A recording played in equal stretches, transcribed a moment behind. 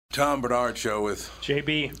Tom Bernard Show with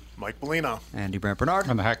JB, Mike Bellino, Andy Brant Bernard,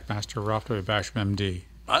 and the Hackmaster Rofto Basham MD.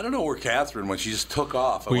 I don't know where Catherine went. She just took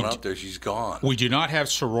off. I went up there. She's gone. We do not have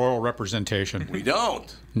sororal representation. We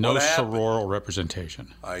don't. No sororal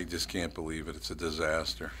representation. I just can't believe it. It's a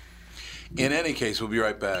disaster. In any case, we'll be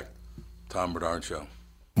right back. Tom Bernard Show.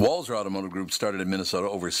 Walzer Automotive Group started in Minnesota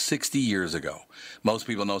over 60 years ago. Most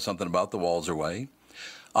people know something about the Walzer way.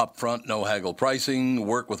 Upfront, no haggle pricing,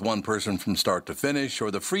 work with one person from start to finish,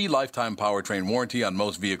 or the free lifetime powertrain warranty on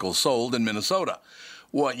most vehicles sold in Minnesota.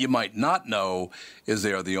 What you might not know is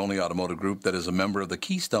they are the only automotive group that is a member of the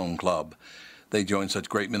Keystone Club. They join such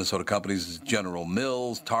great Minnesota companies as General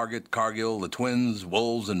Mills, Target, Cargill, the Twins,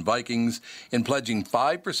 Wolves, and Vikings in pledging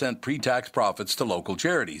 5% pre-tax profits to local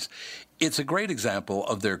charities. It's a great example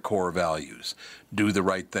of their core values. Do the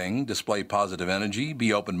right thing, display positive energy,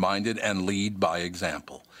 be open-minded, and lead by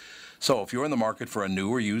example. So if you're in the market for a new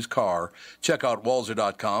or used car, check out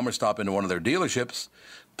Walzer.com or stop into one of their dealerships.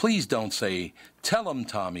 Please don't say, "Tell them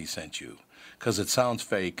Tommy sent you," because it sounds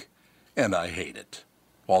fake, and I hate it.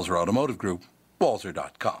 Walzer Automotive Group,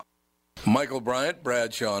 Walzer.com. Michael Bryant,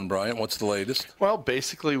 Bradshaw and Bryant, what's the latest? Well,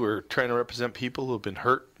 basically, we're trying to represent people who have been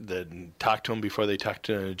hurt, then talk to them before they talk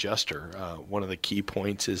to an adjuster. One of the key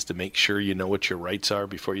points is to make sure you know what your rights are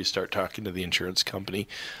before you start talking to the insurance company,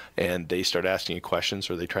 and they start asking you questions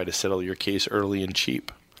or they try to settle your case early and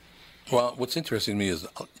cheap. Well, what's interesting to me is,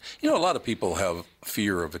 a lot of people have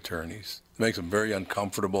fear of attorneys. It makes them very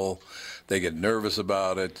uncomfortable. They get nervous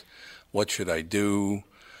about it. What should I do?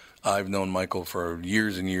 I've known Michael for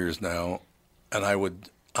years and years now, and I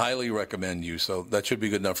would highly recommend you. So that should be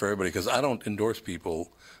good enough for everybody, because I don't endorse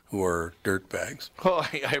people who are dirtbags. Well,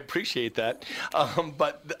 I appreciate that.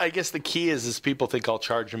 But I guess the key is people think I'll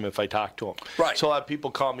charge them if I talk to them. Right. So a lot of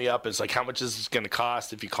people call me up. It's like, how much is this going to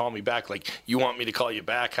cost if you call me back? Like, you want me to call you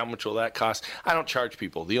back? How much will that cost? I don't charge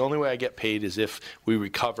people. The only way I get paid is if we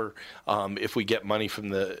recover, if we get money from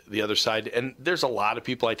the other side. And there's a lot of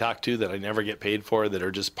people I talk to that I never get paid for that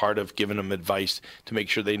are just part of giving them advice to make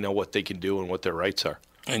sure they know what they can do and what their rights are.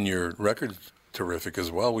 And your record's terrific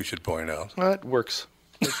as well, we should point out. Well, it works.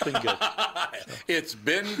 It's been good. It's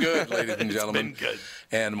been good, ladies and gentlemen. It's been good.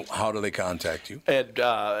 And how do they contact you? And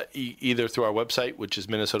either through our website, which is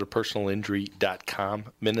minnesotapersonalinjury.com,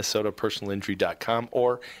 minnesotapersonalinjury.com,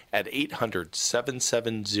 or at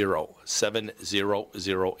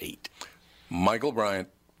 800-770-7008. Michael Bryant,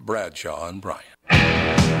 Bradshaw and Bryant.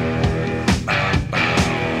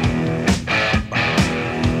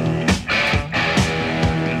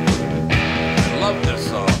 I love this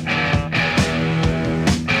song.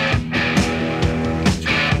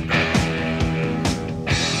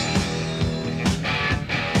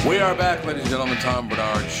 We are back, ladies and gentlemen. Tom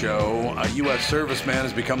Bernard Show. A U.S. serviceman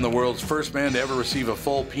has become the world's first man to ever receive a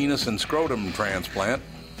full penis and scrotum transplant.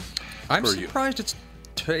 I'm surprised it's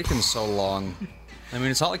taken so long. I mean,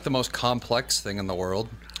 it's not like the most complex thing in the world.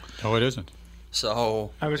 No, it isn't.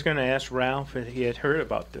 So I was going to ask Ralph if he had heard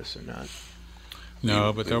about this or not.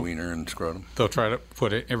 No, but the wiener and scrotum. They'll try to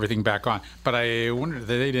put everything back on. But I wonder, do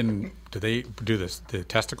they do this, the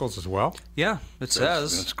testicles as well? yeah, it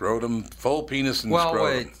says. Scrotum, full penis and Well,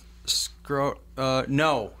 scrotum. wait,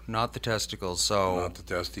 no, not the testicles. So Not the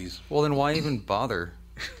testes. well, then why even bother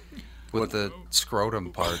with the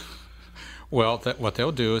scrotum part? Well, what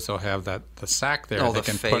they'll do is they'll have the sack there. Oh, they the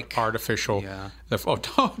can fake. put artificial. Yeah.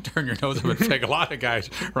 Don't turn your nose up at fake. A lot of guys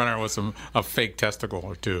run around with a fake testicle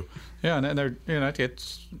or two. Yeah, and they're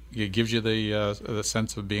it gives you the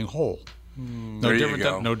sense of being whole. There you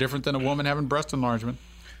go. No different than a woman having breast enlargement.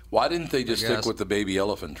 Why didn't they just stick guess. with the baby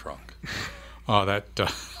elephant trunk? Oh,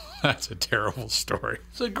 that's a terrible story.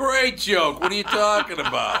 It's a great joke. What are you talking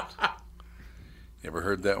about? You ever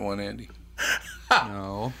heard that one, Andy?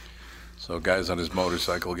 No. So a guy's on his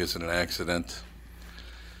motorcycle, gets in an accident.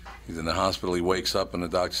 He's in the hospital. He wakes up, and the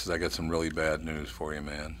doctor says, "I got some really bad news for you,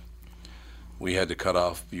 man. We had to cut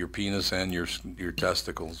off your penis and your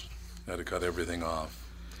testicles. Had to cut everything off."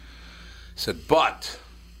 He said, "But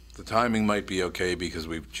the timing might be okay because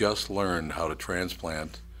we've just learned how to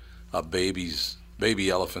transplant a baby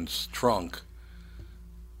elephant's trunk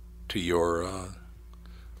to your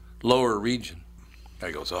lower region."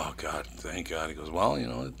 Guy goes, "Oh, God, thank God." He goes, "Well,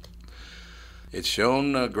 it's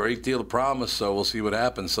shown a great deal of promise, so we'll see what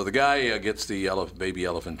happens." So the guy gets the baby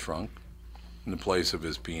elephant trunk in the place of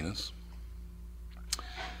his penis.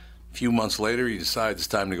 A few months later, he decides it's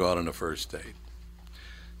time to go out on a first date.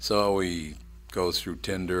 So he goes through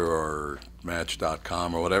Tinder or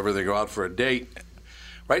Match.com or whatever. They go out for a date.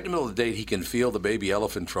 Right in the middle of the date, he can feel the baby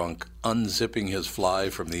elephant trunk unzipping his fly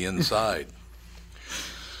from the inside.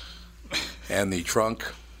 And the trunk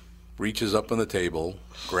reaches up on the table,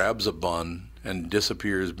 grabs a bun, and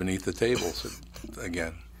disappears beneath the table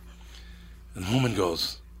again. And the woman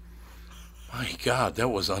goes, "My God, that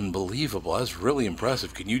was unbelievable. That's really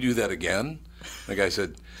impressive. Can you do that again?" The guy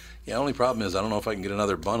said, "Yeah, only problem is I don't know if I can get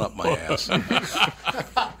another bun up my ass."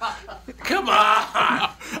 Come on!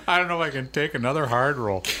 I don't know if I can take another hard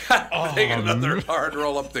roll. Take another hard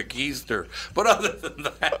roll up the keister. But other than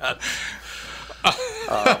that,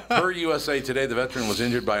 per USA Today, the veteran was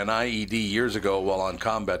injured by an IED years ago while on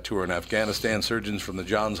combat tour in Afghanistan. Surgeons from the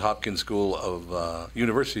Johns Hopkins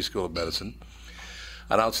University School of Medicine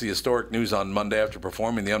announced the historic news on Monday after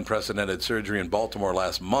performing the unprecedented surgery in Baltimore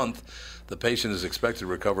last month. The patient is expected to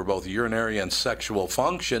recover both urinary and sexual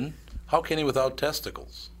function. How can he without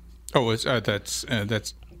testicles? Oh, that's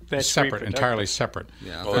separate, entirely separate.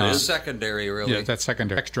 Yeah, it's secondary, really. Yeah, that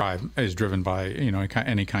secondary sex drive is driven by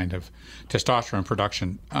any kind of testosterone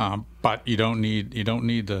production, but you don't need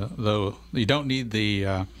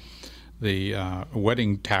the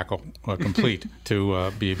wedding tackle complete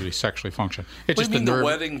to be able to sexually function. It's what do you mean the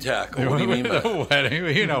wedding tackle? What do you mean by the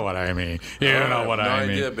wedding? You know what I mean. You know what I mean.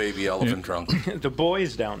 No idea, baby elephant trunk. The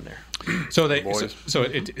boys down there. So they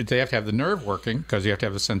have to have the nerve working because you have to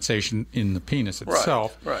have the sensation in the penis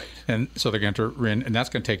itself. Right. And so they're going to and that's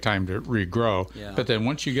going to take time to regrow. Yeah. But then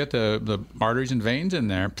once you get the arteries and veins in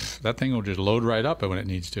there, that thing will just load right up when it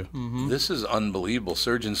needs to. Mm-hmm. This is unbelievable.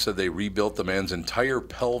 Surgeons said they rebuilt the man's entire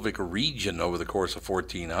pelvic region over the course of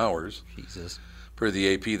 14 hours. Jesus. Per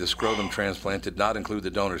the AP, the scrotum transplant did not include the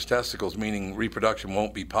donor's testicles, meaning reproduction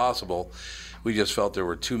won't be possible. We just felt there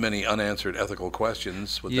were too many unanswered ethical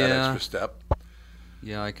questions with that extra step.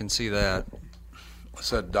 Yeah, I can see that.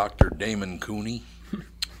 Said Dr. Damon Cooney.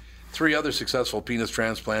 3 other successful penis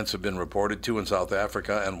transplants have been reported, 2 in South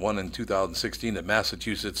Africa and 1 in 2016 at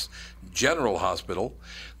Massachusetts General Hospital.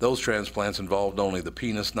 Those transplants involved only the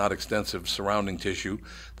penis, not extensive surrounding tissue,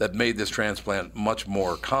 that made this transplant much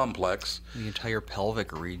more complex. The entire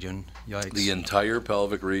pelvic region. Yikes. The entire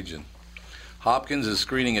pelvic region. Hopkins is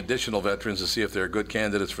screening additional veterans to see if they're good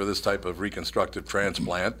candidates for this type of reconstructive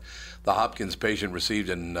transplant. The Hopkins patient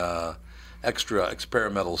received an extra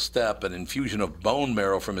experimental step, an infusion of bone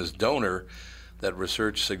marrow from his donor that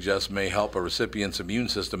research suggests may help a recipient's immune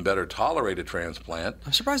system better tolerate a transplant.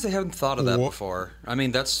 I'm surprised they haven't thought of that before. I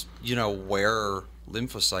mean, that's, where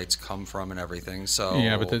lymphocytes come from and everything. So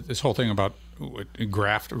yeah, but this whole thing about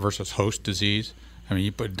graft versus host disease, I mean,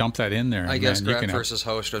 you dump that in there. I guess graft versus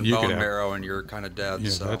host and bone marrow, and you're kind of dead. Yeah,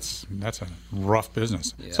 so that's a rough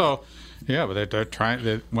business. Yeah. So, yeah, but they're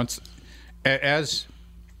trying. As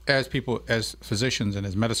physicians and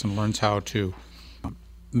as medicine learns how to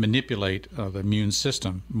manipulate the immune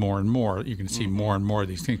system more and more, you can see more and more of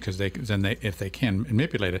these things because if they can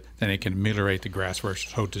manipulate it, then they can ameliorate the graft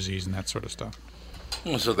versus host disease and that sort of stuff.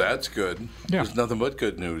 Well, so that's good. Yeah. There's nothing but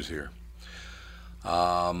good news here.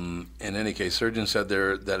 In any case, surgeons said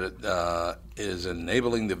that it is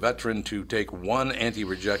enabling the veteran to take 1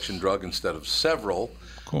 anti-rejection drug instead of several.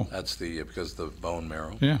 Cool. That's because of the bone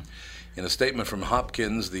marrow. Yeah. In a statement from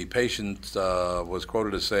Hopkins, the patient was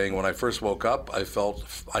quoted as saying, "When I first woke up, I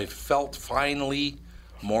felt finally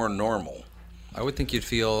more normal." I would think you'd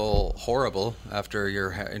feel horrible after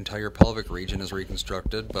your entire pelvic region is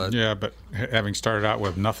reconstructed, but yeah, but having started out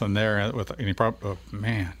with nothing there, and he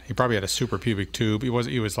probably had a suprapubic tube. He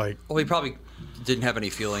was like, well, he probably didn't have any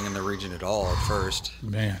feeling in the region at all at first.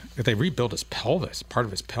 Man, if they rebuilt his pelvis, part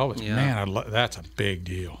of his pelvis, man, that's a big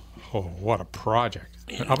deal. Oh, what a project!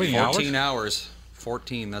 How many 14 hours?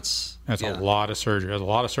 14. That's a lot of surgery. That's a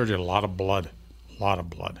lot of surgery. A lot of blood.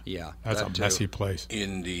 Yeah, that's a messy place.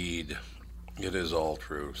 Indeed. It is all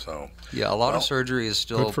true. So yeah, a lot of surgery is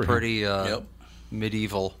still pretty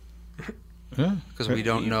medieval. Yeah, because we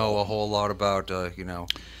don't know a whole lot about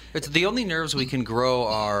it's the only nerves we can grow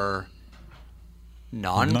are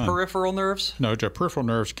non-peripheral nerves. No, the peripheral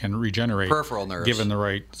nerves can regenerate. Peripheral nerves, given the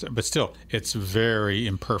right, but still, it's very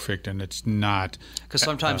imperfect, and it's not. Because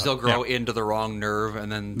sometimes they'll grow into the wrong nerve,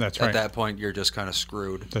 and then at that point you're just kind of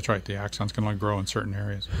screwed. That's right. The axons can only grow in certain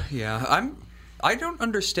areas. Yeah, I don't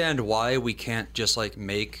understand why we can't just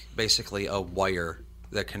make basically a wire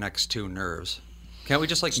that connects 2 nerves. Can't we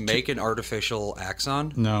just make an artificial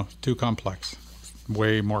axon? No, too complex.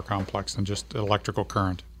 Way more complex than just electrical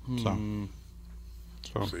current. So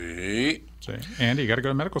see, Andy, you got to go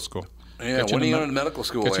to medical school. Yeah, when are you going to medical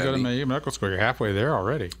school, Andy? Go to medical school. You're halfway there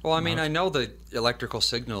already. Well, I mean, I know the electrical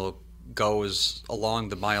signal goes along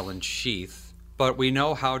the myelin sheath, but we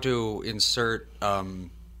know how to insert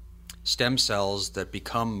stem cells that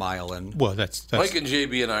become myelin. Well, that's Mike and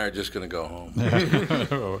JB and I are just going to go home. I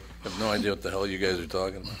have no idea what the hell you guys are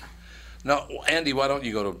talking about. No, Andy, why don't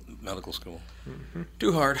you go to medical school?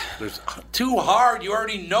 Too hard. There's too hard. You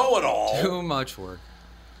already know it all. Too much work.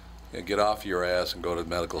 Yeah, get off your ass and go to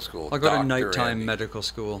medical school. I'll go to Dr. nighttime Andy. medical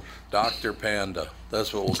school. Dr. Panda.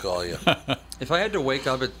 That's what we'll call you. If I had to wake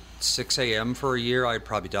up at 6 a.m. for a year, I'd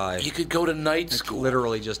probably die. You could go to night I'd school.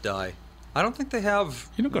 literally just die. I don't think they have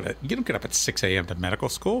You don't get up at 6 a.m. to medical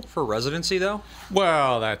school. for residency, though.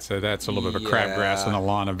 Well, that's a little bit of a crabgrass Yeah. on the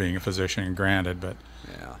lawn of being a physician, granted, but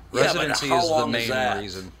Yeah. but Residency how is the long is main that?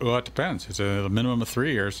 reason. well, it depends. It's a minimum of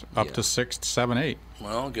 3 years, up Yeah. to 6, 7, 8.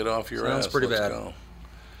 Well, get off your Sounds ass. pretty Let's bad. go.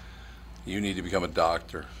 You need to become a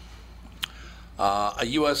doctor. A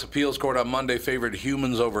U.S. appeals court on Monday favored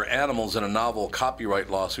humans over animals in a novel copyright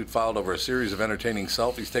lawsuit filed over a series of entertaining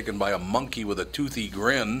selfies taken by a monkey with a toothy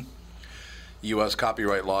grin. U.S.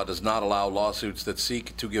 copyright law does not allow lawsuits that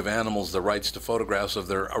seek to give animals the rights to photographs of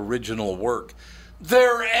their original work.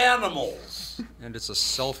 They're animals! And it's a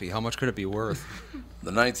selfie. How much could it be worth?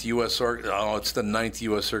 The Ninth U.S. Circuit. Oh, it's the Ninth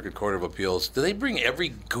U.S. Circuit Court of Appeals. Do they bring every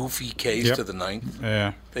goofy case Yep. to the Ninth?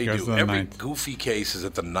 Yeah, They goes do. to the Every ninth. goofy case is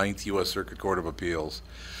at the Ninth U.S. Circuit Court of Appeals.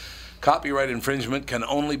 Copyright infringement can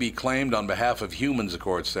only be claimed on behalf of humans, the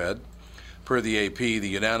court said. Per the AP, the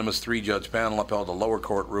unanimous three-judge panel upheld a lower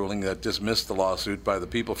court ruling that dismissed the lawsuit by the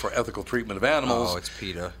People for Ethical Treatment of Animals. Oh, it's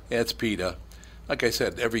PETA. It's PETA. Like I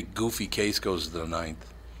said, every goofy case goes to the Ninth.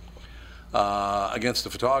 Against the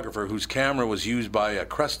photographer whose camera was used by a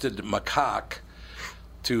crested macaque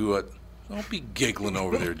to... don't be giggling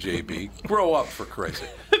over there, JB. Grow up, for Christ's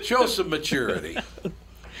sake. Show some maturity.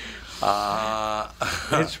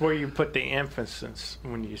 It's where you put the emphasis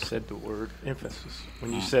when you said the word emphasis.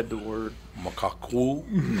 When you said the word Macaque.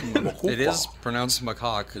 It is pronounced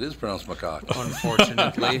macaque, It is pronounced macaque.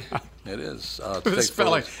 unfortunately. It is. The Take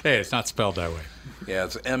spelling. photos. Hey, it's not spelled that way. Yeah,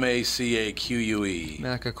 it's Macaque.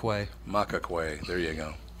 Macaque. Macaque. There you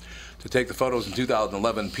go. To take the photos in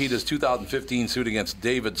 2011, PETA's 2015 suit against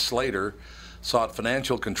David Slater sought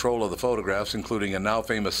financial control of the photographs, including a now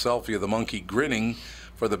famous selfie of the monkey grinning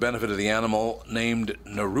for the benefit of the animal named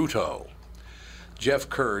Naruto. Jeff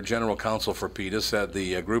Kerr, general counsel for PETA, said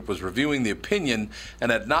the group was reviewing the opinion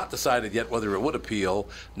and had not decided yet whether it would appeal.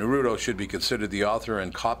 Naruto should be considered the author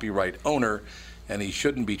and copyright owner, and he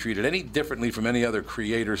shouldn't be treated any differently from any other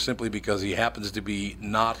creator simply because he happens to be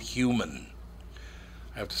not human.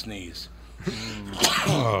 I have to sneeze.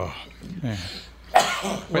 Oh, man.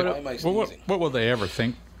 Why am I sneezing? What will they ever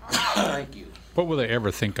think? Thank you. What will they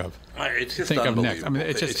ever think of? It's just Think of unbelievable. next. I mean,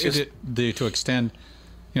 it's just to extend,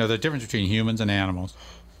 the difference between humans and animals,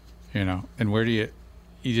 and where do you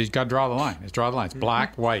just got to draw the line. Just draw the line. It's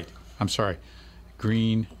black, white. I'm sorry,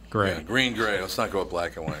 green, gray. Yeah, green, gray. Let's not go with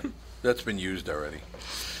black and white. That's been used already.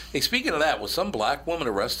 Hey, speaking of that, was some black woman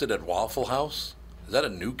arrested at Waffle House? Is that a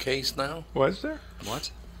new case now? was there?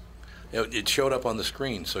 What? It showed up on the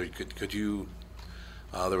screen, so could you?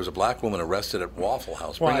 There was a black woman arrested at Waffle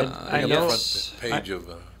House. Well, Bring up I the know- front page of.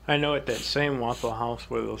 I know at that same Waffle House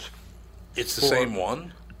where those. It's the Four. same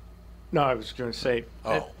one. No, I was going to say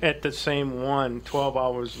Oh. at the same one, 12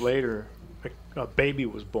 hours later, a baby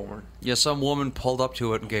was born Yeah, some woman pulled up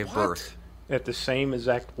to it and gave birth. at the same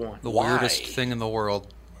exact one. The Why? weirdest thing in the world.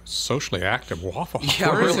 Socially active Waffle House. Yeah,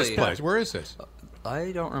 Where is this really. place? Where is this?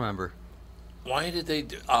 I don't remember. Why did they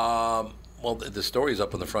do? Well, the story's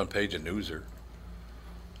up on the front page of Newser.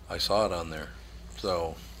 I saw it on there,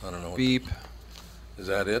 so I don't know. Beep. Is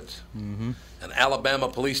that it? Mm-hmm. An Alabama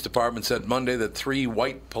police department said Monday that 3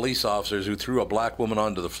 white police officers who threw a black woman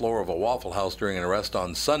onto the floor of a Waffle House during an arrest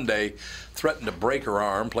on Sunday threatened to break her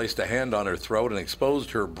arm, placed a hand on her throat, and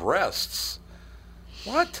exposed her breasts.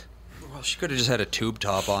 What? Well, she could have just had a tube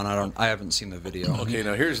top on. I haven't seen the video. Okay,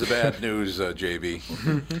 now here's the bad news,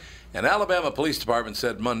 JB. An Alabama police department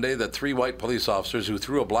said Monday that 3 white police officers who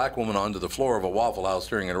threw a black woman onto the floor of a Waffle House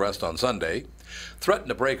during an arrest on Sunday threatened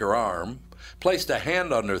to break her arm, placed a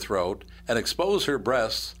hand on her throat, and exposed her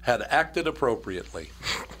breasts had acted appropriately.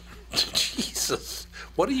 Jesus,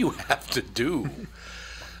 what do you have to do?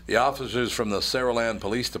 The officers from the Saraland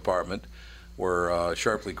Police Department were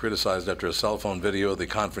sharply criticized after a cell phone video of the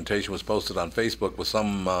confrontation was posted on Facebook with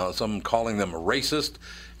some calling them racist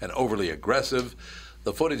and overly aggressive.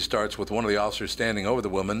 The footage starts with one of the officers standing over the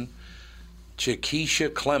woman,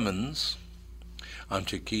 Chiquisha Clemens. I'm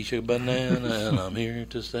Chiquisha Banana and I'm here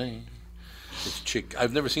to stay. It's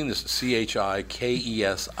I've never seen this.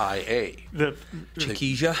 Chikesa. The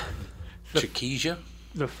Chiquisha? Chiquisha?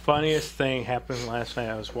 the funniest thing happened last night.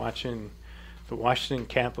 I was watching the Washington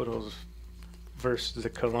Capitals versus the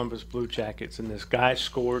Columbus Blue Jackets, and this guy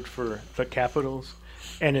scored for the Capitals,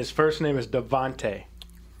 and his first name is Devontae.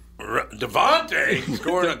 Devontae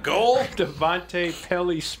scoring a goal? Devontae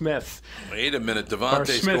Pelly Smith. Wait a minute, Or Devontae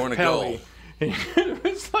Smith scoring a Pelly. goal.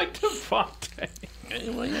 It's like Devontae.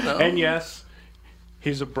 Well, you know. And yes,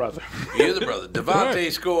 he's a brother. He is a brother.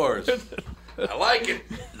 Devontae scores. I like it.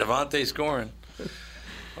 Devontae scoring.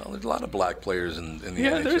 Well, there's a lot of black players in the NHL.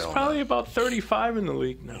 Yeah, there's now. probably about 35 in the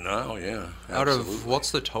league now. No, yeah. Out Absolutely. of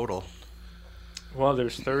what's the total? Well,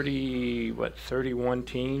 there's 31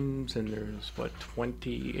 teams, and there's, about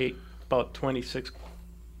 26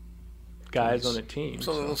 guys on a team.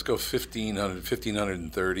 So let's go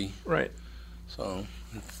 1,530. Right. So,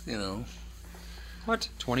 it's, you know. What?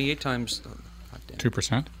 28 times. God damn.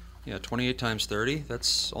 2%. Yeah, 28 times 30.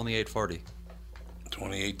 That's only 840.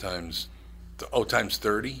 28 times. Times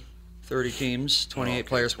 30? 30 teams, 28 Okay,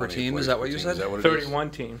 players per 28 team. players Is that per what you team. said? Is that what it is?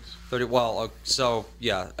 31 teams. 30. Well, so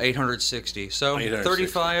yeah, 860. So 860.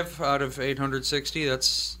 35 out of 860.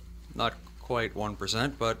 That's not quite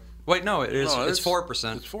 1%, but wait, no, it is. No, it's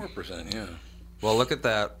 4%. It's 4%, yeah. Well, look at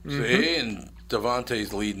that. See, and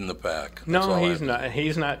Devontae's leading the pack. That's all No, I he's have to not.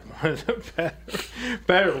 He's not one of the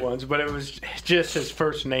better ones, but it was just his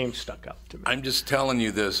first name stuck out to me. I'm just telling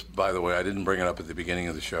you this, by the way. I didn't bring it up at the beginning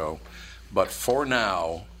of the show. But for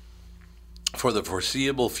now, for the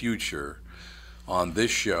foreseeable future, on this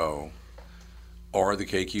show or the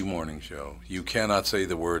KQ Morning Show, you cannot say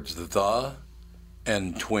the words "the"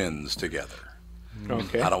 and "twins" together.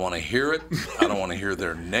 Okay. I don't want to hear it. I don't want to hear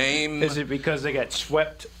their name. Is it because they got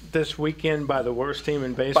swept this weekend by the worst team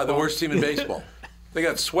in baseball? By the worst team in baseball. They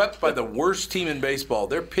got swept by the worst team in baseball.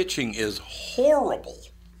 Their pitching is horrible.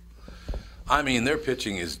 I mean, their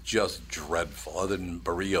pitching is just dreadful. Other than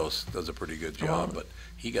Barrios does a pretty good job, but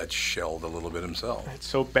he got shelled a little bit himself. It's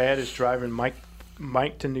so bad it's driving Mike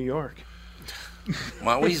to New York.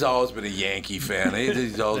 Well, he's always been a Yankee fan.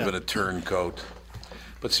 He's always been a turncoat.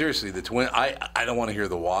 But seriously, the Twins, I don't want to hear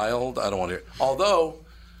the Wild. I don't want to hear. Although,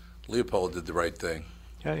 Leopold did the right thing.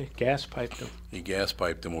 Yeah, he gas piped him. He gas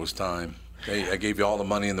piped him. It was time. Hey, I gave you all the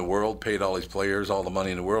money in the world, paid all these players all the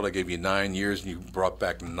money in the world. I gave you 9 years, and you brought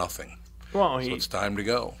back nothing. Well, So it's time to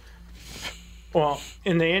go. Well,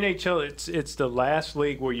 in the NHL, it's the last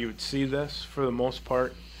league where you would see this for the most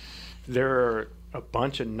part. There are a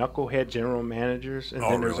bunch of knucklehead general managers, and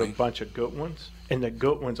then there's really? a bunch of good ones. And the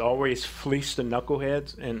good ones always fleece the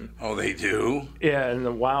knuckleheads. And Oh, they do? yeah, and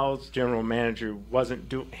the Wild's general manager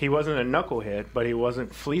he wasn't a knucklehead, but he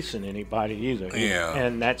wasn't fleecing anybody either. Yeah.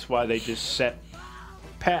 And that's why they just set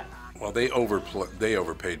pat. Well, they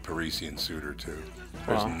overpaid Parisi and Suter, too.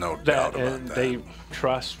 There's no That, doubt about and that. they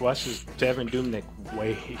trust Devin Dubnyk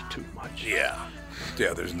way too much. Yeah,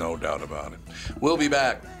 there's no doubt about it. We'll be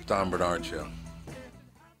back. Tom Bernard Show.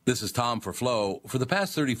 This is Tom for Flo. For the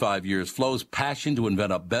past 35 years, Flo's passion to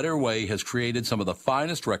invent a better way has created some of the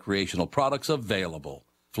finest recreational products available.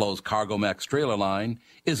 Flo's Cargo Max trailer line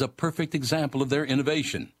is a perfect example of their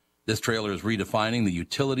innovation. This trailer is redefining the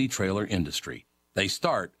utility trailer industry. They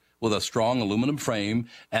start with a strong aluminum frame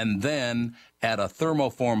and then add a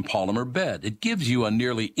thermoform polymer bed. It gives you a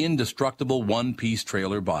nearly indestructible one-piece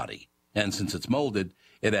trailer body. And since it's molded,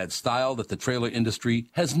 it adds style that the trailer industry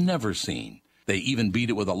has never seen. They even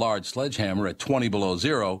beat it with a large sledgehammer at 20 below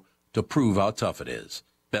zero to prove how tough it is.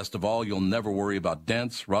 Best of all, you'll never worry about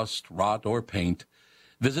dents, rust, rot, or paint.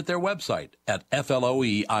 Visit their website at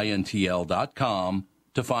floeintl.com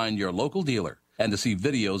to find your local dealer and to see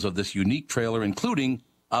videos of this unique trailer, including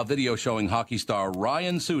a video showing hockey star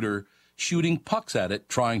Ryan Suter shooting pucks at it,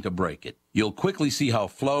 trying to break it. You'll quickly see how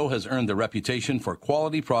Flo has earned the reputation for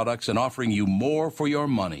quality products and offering you more for your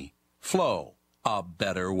money. Flo, a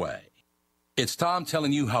better way. It's Tom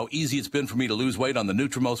telling you how easy it's been for me to lose weight on the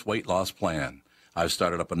Nutrimost weight loss plan. I've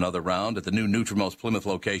started up another round at the new Nutrimost Plymouth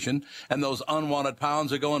location, and those unwanted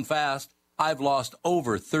pounds are going fast. I've lost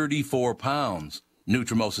over 34 pounds.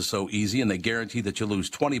 Nutrimost is so easy, and they guarantee that you'll lose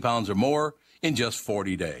 20 pounds or more in just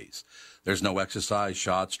 40 days. There's no exercise,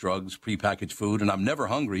 shots, drugs, prepackaged food, and I'm never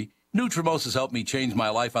hungry. Nutrimost has helped me change my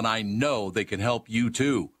life, and I know they can help you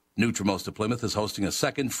too. Nutrimost of Plymouth is hosting a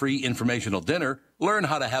second free informational dinner. Learn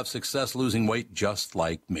how to have success losing weight just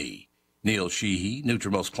like me. Neil Sheehy,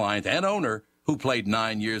 Nutrimost client and owner, who played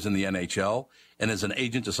 9 years in the NHL and is an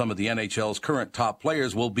agent to some of the NHL's current top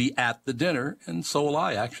players, will be at the dinner, and so will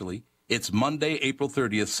I, actually. It's Monday, April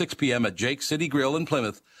 30th, 6 p.m. at Jake's City Grill in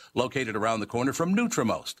Plymouth, located around the corner from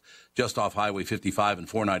Nutrimost, just off Highway 55 and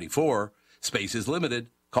 494. Space is limited.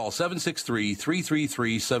 Call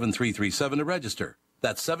 763-333-7337 to register.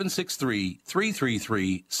 That's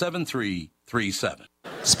 763-333-7337.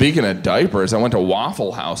 Speaking of diapers, I went to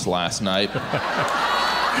Waffle House last night.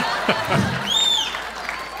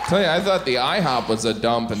 Tell you, I thought the IHOP was a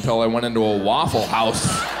dump until I went into a Waffle House.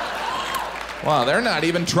 Wow, they're not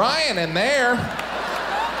even trying in there.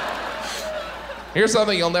 Here's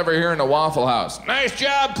something you'll never hear in a Waffle House. Nice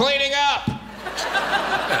job cleaning up.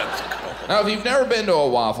 That's cool. Now, if you've never been to a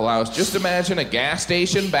Waffle House, just imagine a gas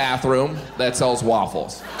station bathroom that sells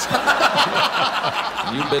waffles.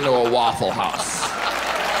 You've been to a Waffle House.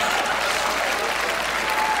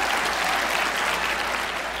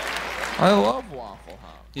 I love Waffle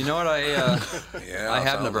House. You know what? I Yeah, have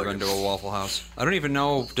sounds never like been it. to a Waffle House. I don't even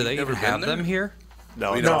know. Do they never even been have there? them here?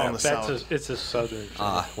 No, We no, don't in the That's south. it's a southern.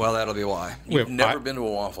 Well, that'll be why. You've Wait, never been to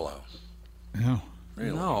a Waffle House. No.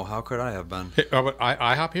 Really? No, how could I have been? Hey, but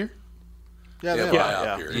IHOP here? Yeah, Yeah, they buy are, out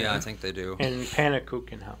yeah. here. Yeah, I think they do. And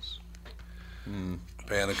Panakuchen House.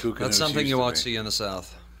 Panakuchen. That's something you won't see in the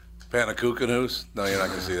South. Panakuchen. No, you're not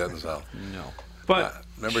going to see that in the South. No. But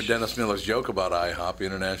Remember Dennis Miller's joke about IHOP,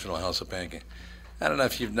 International House of Pancake? I don't know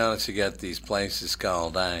if you've noticed you got these places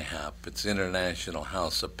called IHOP. It's International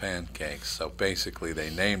House of Pancakes. So basically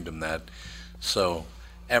they named them that so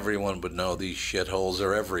everyone would know these shitholes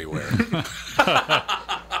are everywhere.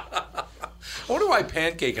 I wonder why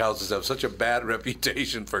pancake houses have such a bad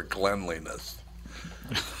reputation for cleanliness.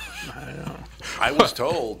 I don't know. I was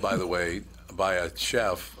told, by the way, by a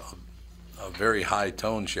chef, a very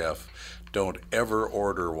high-tone chef, don't ever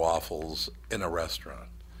order waffles in a restaurant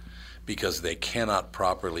because they cannot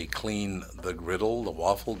properly clean the griddle, the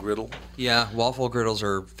waffle griddle. Yeah, waffle griddles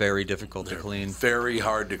are very difficult to They're clean. very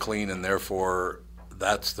hard to clean, and therefore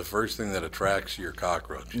that's the first thing that attracts your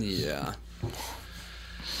cockroaches. Yeah.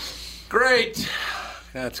 Great.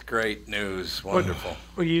 That's great news. Wonderful.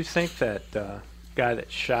 Well, you think that guy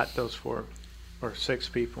that shot those 4 or 6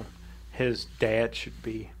 people, his dad should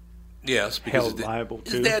be Yes, because held liable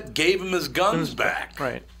his too? dad gave him his guns back.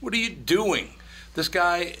 Right. What are you doing? This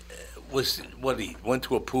guy he went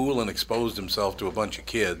to a pool and exposed himself to a bunch of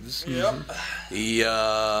kids. Yep. He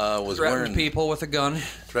was Threatened people with a gun.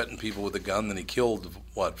 threatened people with a gun. Then he killed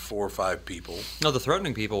 4 or 5 people. No, the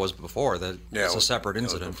threatening people was before. That Yeah, it's it a was- separate that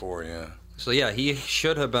was incident. before, yeah. So yeah, he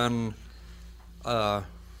should have been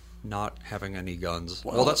not having any guns.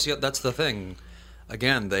 Well- Well, that's the thing.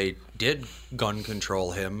 Again, they did gun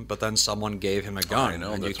control him, but then someone gave him a gun. I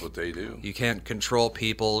know and that's what they do. You can't control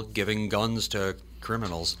people giving guns to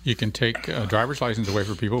criminals. You can take a driver's license away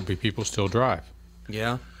from people, but people still drive.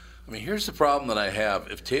 Yeah. I mean, here's the problem that I have.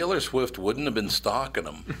 If Taylor Swift wouldn't have been stalking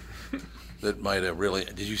him, that might have really.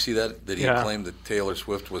 Did you see that? That he Yeah. claimed that Taylor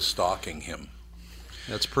Swift was stalking him.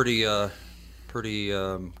 That's pretty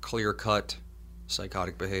clear-cut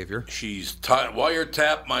psychotic behavior. She's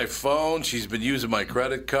wiretapped my phone. She's been using my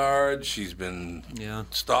credit card. She's been Yeah.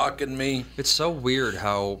 stalking me. It's so weird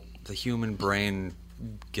how the human brain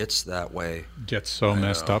gets that way. Gets so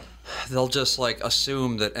messed up. They'll just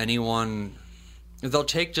assume that they'll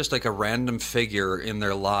take just a random figure in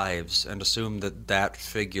their lives and assume that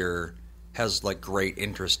figure has great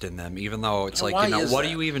interest in them, even though it's Why is what that? do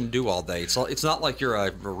you even do all day? It's not like you're a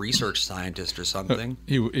research scientist or something.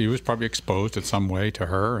 He was probably exposed in some way to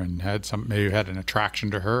her and maybe had an attraction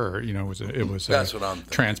to her. Or, it was That's a what I'm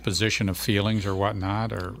thinking. transposition of feelings or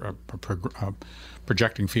whatnot, or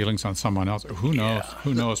projecting feelings on someone else. Who knows? Yeah.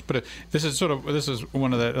 Who knows? But this is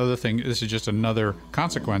one of the other things. This is just another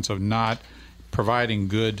consequence of not providing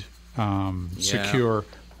good, secure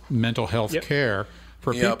mental health Yep. care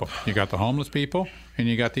for Yep. people. You got the homeless people, and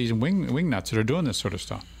you got these wing nuts that are doing this sort of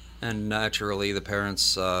stuff. And naturally, the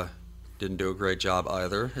parents didn't do a great job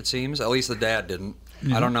either, it seems. At least the dad didn't.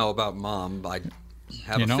 I don't know about mom. I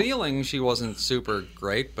have You a know? feeling she wasn't super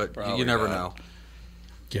great, but Probably you never not. know.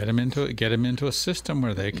 Get them into a system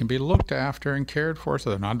where they can be looked after and cared for, so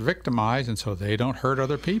they're not victimized, and so they don't hurt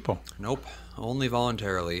other people. Nope. Only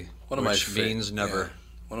voluntarily, which means never. yeah.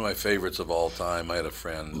 One of my favorites of all time. I had a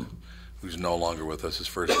friend who's no longer with us. His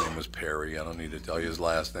first name was Perry. I don't need to tell you his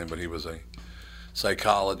last name, but he was a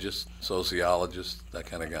psychologist, sociologist, that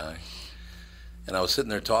kind of guy. And I was sitting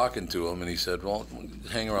there talking to him, and he said, well,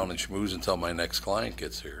 hang around and schmooze until my next client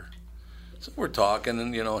gets here. So we're talking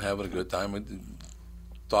and, having a good time. We're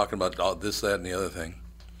talking about all this, that, and the other thing.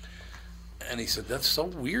 And he said, that's so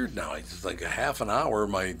weird now. It's like a half an hour.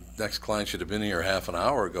 My next client should have been here half an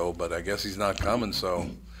hour ago, but I guess he's not coming, so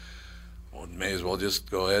may as well just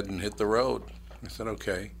go ahead and hit the road. I said,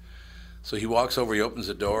 okay. So he walks over, he opens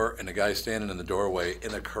the door, and the guy's standing in the doorway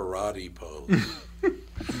in a karate pose.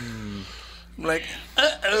 I'm like,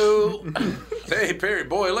 uh-oh. Hey, Perry,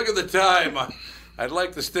 boy, look at the time. I'd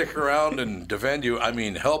like to stick around and defend you.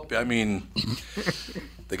 Help.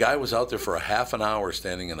 The guy was out there for a half an hour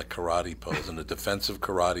standing in a karate pose, in a defensive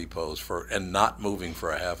karate pose, and not moving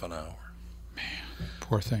for a half an hour.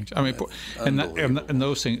 Poor things. I mean, and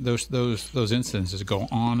those things, those incidences go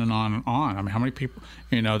on and on and on. I mean, how many people?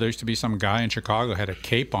 There used to be some guy in Chicago had a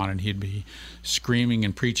cape on, and he'd be screaming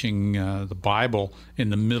and preaching the Bible in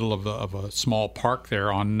the middle of a small park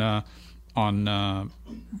there on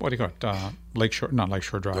what do you call it? Lakeshore, not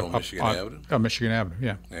Lakeshore Drive. Michigan Avenue. Michigan Avenue.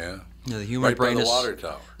 Yeah. Yeah. Yeah, the human Right brain by the is water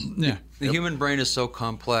tower. Yeah. the human brain is so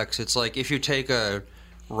complex. It's like if you take a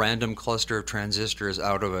random cluster of transistors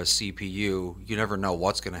out of a CPU, you never know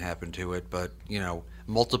what's going to happen to it. But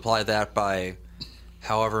multiply that by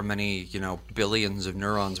however many billions of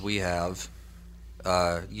neurons we have.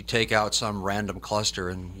 You take out some random cluster,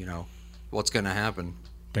 and what's going to happen.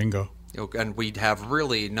 Bingo. And we'd have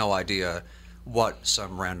really no idea what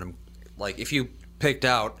some random, like if you picked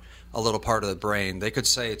out a little part of the brain, they could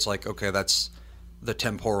say it's like, okay, that's the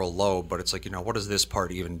temporal lobe, but it's like, what does this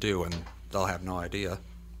part even do? And they'll have no idea,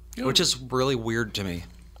 which is really weird to me.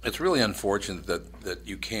 It's really unfortunate that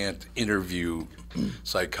you can't interview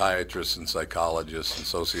psychiatrists and psychologists and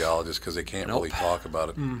sociologists because they can't really talk about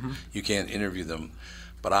it. Mm-hmm. You can't interview them,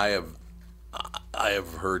 but I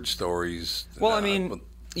have heard stories. Well,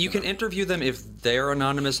 you can interview them if they're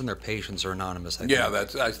anonymous and their patients are anonymous. I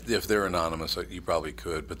think. If they're anonymous, you probably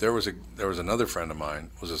could. But there was another friend of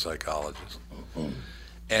mine was a psychologist,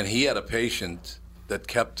 and he had a patient that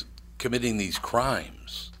kept committing these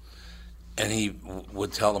crimes, and he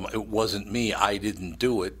would tell them, "It wasn't me. I didn't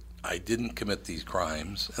do it. I didn't commit these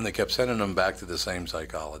crimes," and they kept sending him back to the same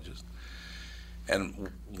psychologist.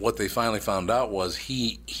 And what they finally found out was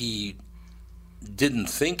he didn't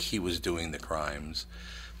think he was doing the crimes.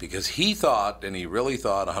 Because he thought, and he really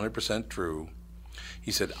thought 100% true,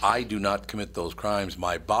 he said, "I do not commit those crimes.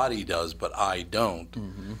 My body does, but I don't."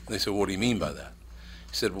 Mm-hmm. And they said, "What do you mean by that?"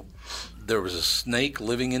 He said, "Well, there was a snake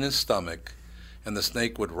living in his stomach, and the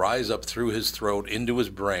snake would rise up through his throat into his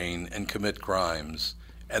brain and commit crimes,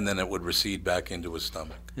 and then it would recede back into his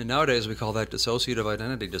stomach." And nowadays we call that dissociative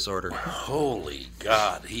identity disorder. Holy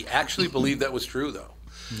God. He actually believed that was true, though.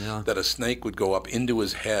 Yeah. That a snake would go up into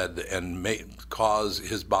his head and cause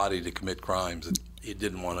his body to commit crimes that he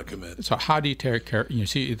didn't want to commit. So how do you take care? You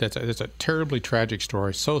see, that's a terribly tragic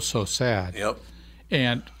story. So sad. Yep.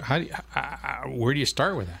 And where do you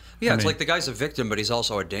start with that? Yeah, it's like the guy's a victim, but he's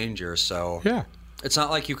also a danger. So yeah, it's not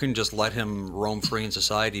like you can just let him roam free in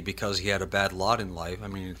society because he had a bad lot in life. I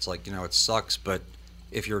mean, it's like it sucks, but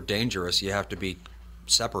if you're dangerous, you have to be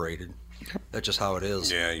separated. That's just how it is.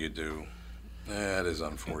 Yeah, you do. That is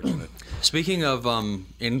unfortunate. Speaking of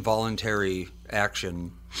involuntary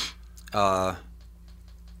action, and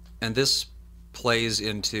this plays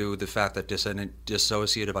into the fact that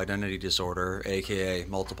dissociative identity disorder, aka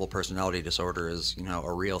multiple personality disorder, is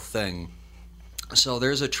a real thing. So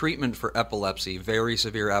there's a treatment for epilepsy, very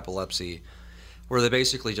severe epilepsy, where they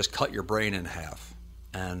basically just cut your brain in half,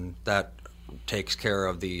 and that takes care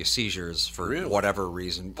of the seizures for whatever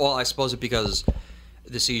reason. Well, I suppose it's because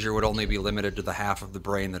the seizure would only be limited to the half of the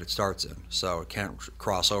brain that it starts in, so it can't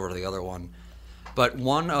cross over to the other one. But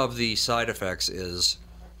one of the side effects is,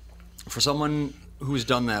 for someone who's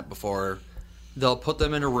done that before, they'll put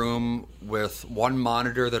them in a room with one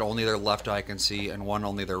monitor that only their left eye can see and one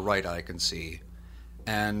only their right eye can see.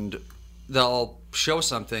 And they'll show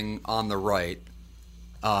something on the right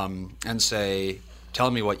and say, "Tell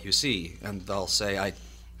me what you see." And they'll say, "I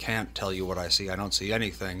can't tell you what I see. I don't see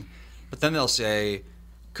anything." But then they'll say,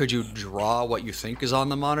 "Could you draw what you think is on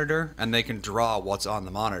the monitor?" And they can draw what's on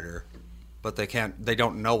the monitor, but they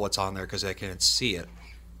don't know what's on there because they can't see it.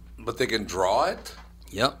 But they can draw it?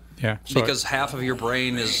 Yep. Yeah. Because half of your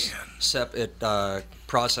brain is it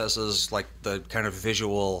processes like the kind of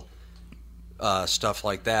visual stuff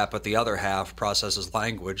like that, but the other half processes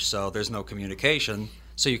language, so there's no communication.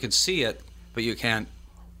 So you can see it, but you can't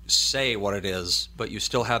say what it is, but you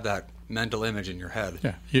still have that mental image in your head.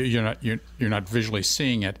 Yeah, you're not visually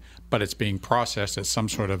seeing it, but it's being processed as some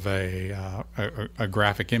sort of a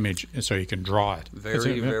graphic image, so you can draw it.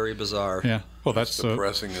 Very bizarre. Yeah. Well, that's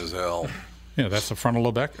depressing as hell. Yeah, that's the frontal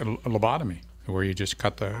lobotomy, where you just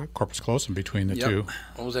cut the corpus callosum between the two.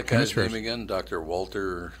 What was that guy's name again? Dr.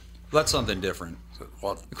 Walter? That's something different.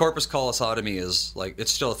 What? The corpus callosotomy is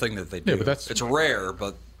it's still a thing that they do. Yeah, but it's rare,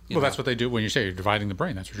 but that's what they do when you say you're dividing the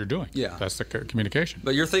brain. That's what you're doing. Yeah, that's the communication.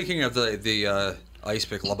 But you're thinking of the ice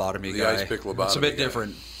pick lobotomy guy. The ice pick lobotomy. It's a bit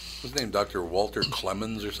different. What's his name? Dr. Walter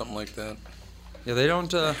Clemens or something like that. Yeah, they don't.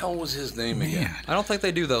 What the hell was his name again? I don't think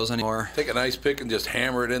they do those anymore. Take an ice pick and just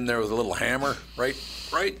hammer it in there with a little hammer, right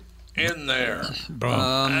in there. Boom.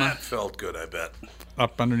 That felt good, I bet.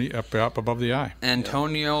 Up underneath, up above the eye.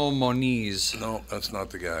 Antonio Moniz. No, that's not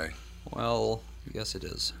the guy. Well, yes, it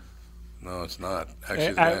is. No, it's not.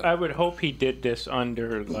 Actually, I would hope he did this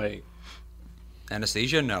under, like...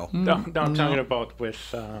 Anesthesia? No. No, I'm talking about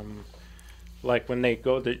with, like, when they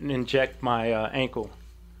go to inject my ankle.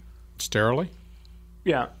 Sterilely?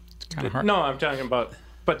 Yeah. It's kind of hard. No, I'm talking about...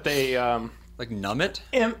 But they... Like numb it?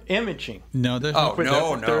 Imaging. No, there's Oh,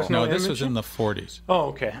 no. no, this was imaging? in the 40s. Oh,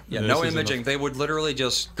 okay. Yeah, This no is in the- imaging. They would literally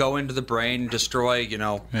just go into the brain, destroy,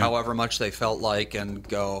 however much they felt like, and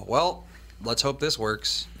go, well, let's hope this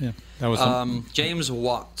works. Yeah, that was James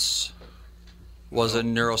Watts was a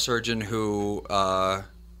neurosurgeon who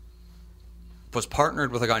was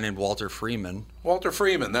partnered with a guy named Walter Freeman. Walter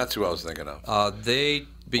Freeman, that's who I was thinking of. They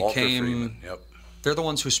Walter became... Freeman, yep. They're the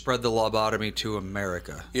ones who spread the lobotomy to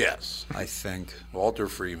America, Yes, I think. Walter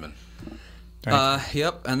Freeman.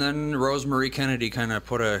 Yep, and then Rosemarie Kennedy kind of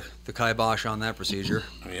put the kibosh on that procedure.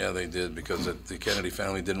 Yeah, they did, because the Kennedy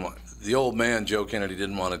family didn't want... The old man, Joe Kennedy,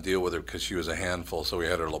 didn't want to deal with her because she was a handful, so he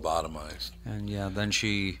had her lobotomized. And yeah, then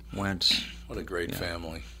she went... What a great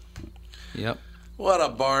family. Yep. What a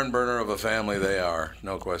barn burner of a family they are.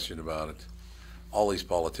 No question about it. All these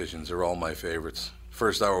politicians are all my favorites.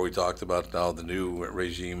 First hour we talked about how the new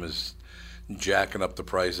regime is jacking up the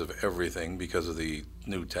price of everything because of the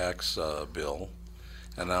new tax bill.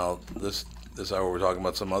 And now this hour we're talking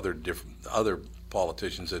about some other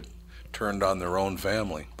politicians that turned on their own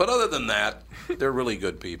family. But other than that, they're really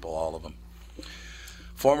good people, all of them.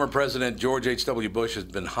 Former President George H.W. Bush has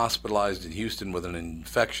been hospitalized in Houston with an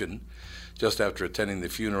infection just after attending the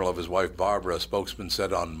funeral of his wife Barbara, a spokesman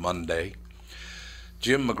said on Monday.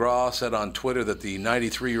 Jim McGraw said on Twitter that the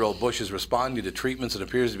 93-year-old Bush is responding to treatments and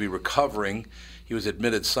appears to be recovering. He was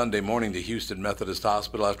admitted Sunday morning to Houston Methodist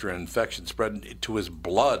Hospital after an infection spread to his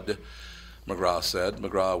blood, McGraw said.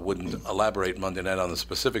 McGraw wouldn't elaborate Monday night on the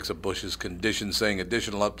specifics of Bush's condition, saying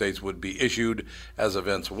additional updates would be issued as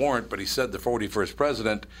events warrant, but he said the 41st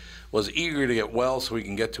president was eager to get well so he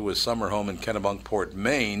can get to his summer home in Kennebunkport,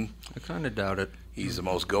 Maine. I kind of doubt it. He's the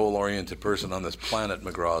most goal-oriented person on this planet,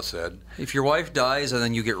 McGraw said. If your wife dies and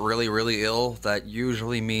then you get really, really ill, that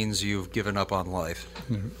usually means you've given up on life.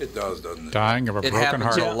 It does, doesn't it? dying of a It broken happens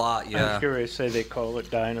heart. a lot, yeah. I'm curious, say they call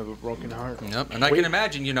it dying of a broken heart. Yep. And I can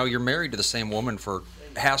imagine, you're married to the same woman for,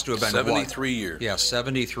 has to have been 73 years. Yeah,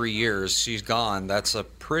 73 years. She's gone. That's a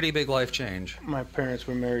pretty big life change. My parents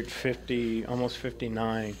were married 50, almost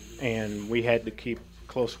 59, and we had to keep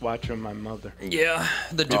close watch on my mother. Yeah.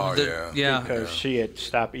 Because she had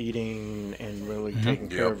stopped eating and really taking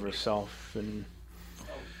care of herself. And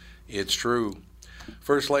It's true.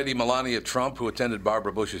 First Lady Melania Trump, who attended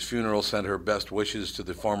Barbara Bush's funeral, sent her best wishes to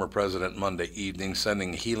the former president Monday evening,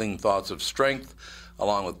 sending healing thoughts of strength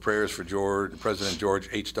along with prayers for President George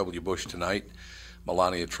H.W. Bush tonight.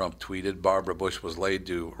 Melania Trump tweeted, Barbara Bush was laid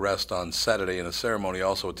to rest on Saturday in a ceremony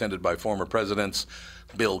also attended by former presidents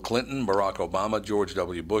Bill Clinton, Barack Obama, George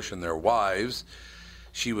W. Bush, and their wives.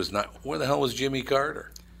 She was not... Where the hell was Jimmy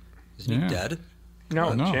Carter? Isn't he dead?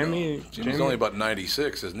 no, no. Jimmy's only about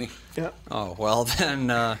 96, isn't he? Yeah. Oh, well,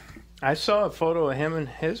 then I saw a photo of him and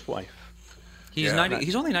his wife. he's Yeah. 90.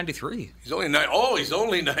 He's only 93. He's only he's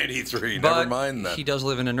only 93. But Never mind that. he does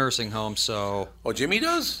live in a nursing home, so... Oh, Jimmy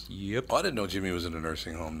does? Yep. Oh, I didn't know Jimmy was in a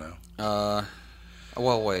nursing home now.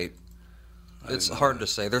 Well, wait. It's hard to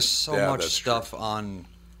say. There's so much that's stuff on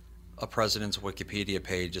a president's Wikipedia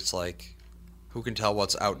page. It's like, who can tell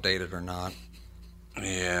what's outdated or not?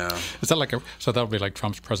 Yeah. Is that so that would be like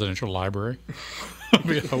Trump's presidential library? It'll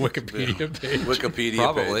be a Wikipedia page. Wikipedia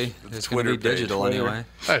Probably. page. It's Twitter going to be page. digital anyway.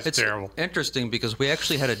 That's It's terrible. interesting because we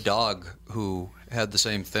actually had a dog who had the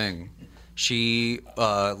same thing. She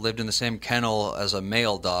lived in the same kennel as a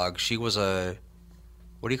male dog. She was a,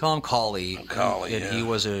 what do you call him? Collie. Collie, And he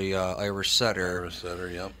was a Irish setter. Irish setter,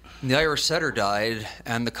 yep. And the Irish setter died,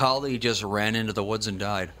 and the collie just ran into the woods and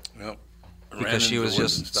died. Yep. Because she was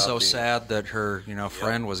just so sad that her,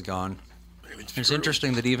 friend was gone. It's true.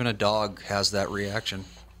 interesting that even a dog has that reaction.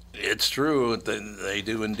 It's true. They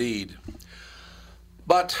do indeed.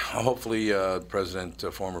 But hopefully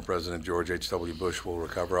former President George H.W. Bush will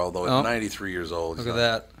recover, although at 93 years old. Look at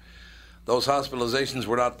that. Those hospitalizations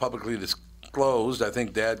were not publicly disclosed. I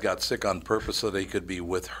think Dad got sick on purpose so they could be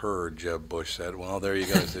with her, Jeb Bush said. Well, there you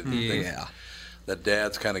go. Yeah. That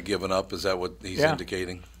Dad's kind of given up. Is that what he's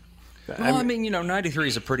indicating? Well, I mean, 93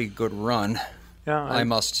 is a pretty good run, I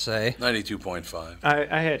must say. 92.5.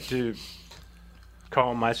 I had to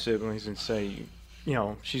call my siblings and say,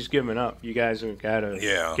 she's giving up. You guys have got to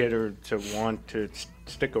get her to want to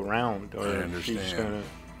stick around, or she's going to...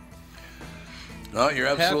 No, you're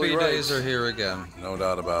absolutely Happy right. days are here again. No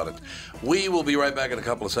doubt about it. We will be right back in a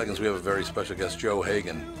couple of seconds. We have a very special guest, Joe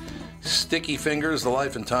Hagan. Sticky Fingers, The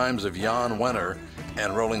Life and Times of Jan Wenner.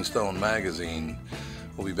 and Rolling Stone magazine.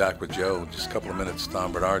 We'll be back with Joe in just a couple of minutes.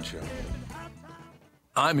 Tom Bernard Show.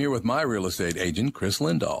 I'm here with my real estate agent, Chris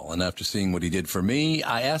Lindahl, and after seeing what he did for me,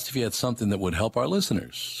 I asked if he had something that would help our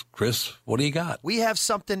listeners. Chris, what do you got? We have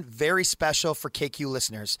something very special for KQ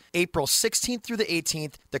listeners. April 16th through the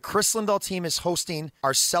 18th, the Chris Lindahl team is hosting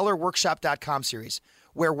our SellerWorkshop.com series,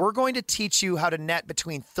 where we're going to teach you how to net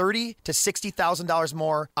between $30,000 to $60,000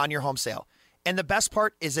 more on your home sale. And the best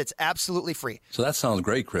part is it's absolutely free. So that sounds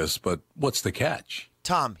great, Chris, but what's the catch?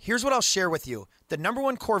 Tom, here's what I'll share with you. The number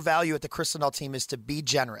one core value at the Chris Lindahl team is to be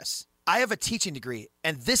generous. I have a teaching degree,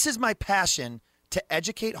 and this is my passion to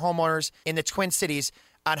educate homeowners in the Twin Cities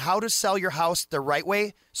on how to sell your house the right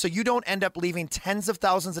way so you don't end up leaving tens of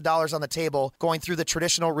thousands of dollars on the table going through the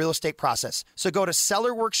traditional real estate process. So go to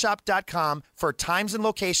sellerworkshop.com for times and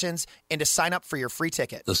locations and to sign up for your free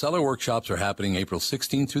ticket. The Seller Workshops are happening April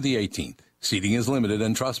 16th through the 18th. Seating is limited,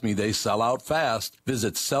 and trust me, they sell out fast.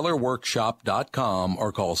 Visit sellerworkshop.com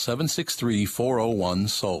or call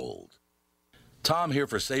 763-401-SOLD. Tom here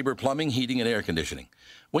for Sabre Plumbing, Heating, and Air Conditioning.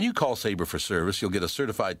 When you call Sabre for service, you'll get a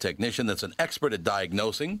certified technician that's an expert at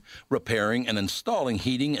diagnosing, repairing, and installing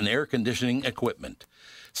heating and air conditioning equipment.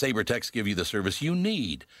 Sabre Techs give you the service you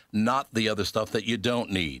need, not the other stuff that you don't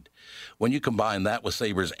need. When you combine that with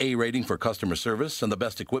Sabre's A rating for customer service and the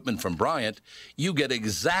best equipment from Bryant, you get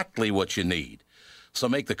exactly what you need. So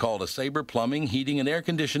make the call to Sabre Plumbing, Heating, and Air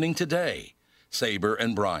Conditioning today. Sabre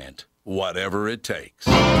and Bryant, whatever it takes.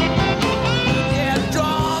 Yeah,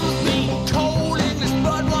 drums beat cold and this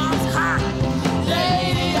blood runs hot.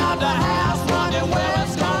 Lady of the house running where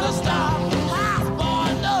it's gonna stop. House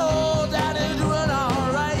boy knows that it's doing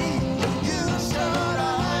alright. You should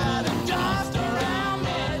have had it just around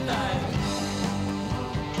midnight.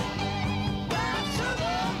 That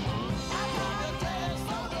sugar, I couldn't taste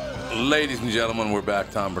so good. Ladies and gentlemen, we're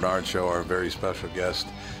back. Tom Bernard Show, our very special guest,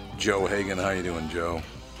 Joe Hagan. How you doing, Joe?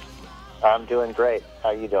 I'm doing great.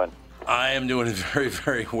 How you doing? I am doing very,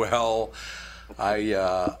 very well.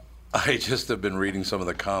 I just have been reading some of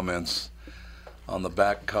the comments on the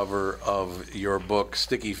back cover of your book,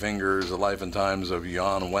 Sticky Fingers, The Life and Times of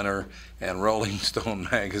Jan Wenner and Rolling Stone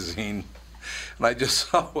magazine. And I just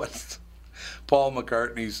saw what Paul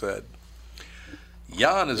McCartney said.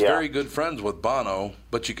 Jan is very good friends with Bono,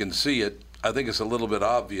 but you can see it. I think it's a little bit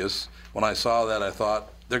obvious. When I saw that, I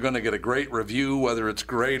thought, they're going to get a great review, whether it's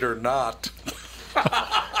great or not.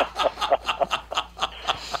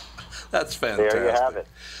 That's fantastic. There you have it.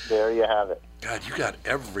 There you have it. God, you got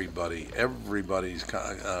everybody's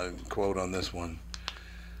quote on this one.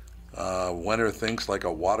 Wenner thinks like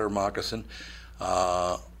a water moccasin.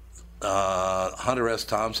 Hunter S.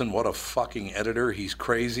 Thompson, what a fucking editor. He's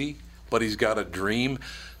crazy, but he's got a dream.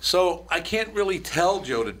 So I can't really tell,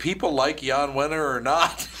 Joe. Did people like Jan Wenner or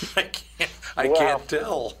not? I can't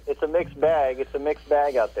tell. It's a mixed bag. It's a mixed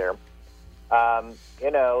bag out there. The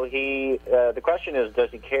question is,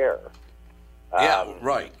 does he care?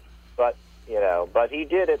 Right. But he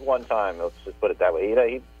did at one time. Let's just put it that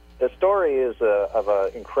way. The story is of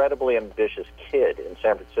an incredibly ambitious kid in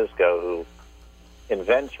San Francisco who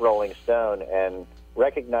invents Rolling Stone and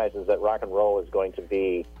recognizes that rock and roll is going to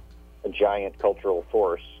be a giant cultural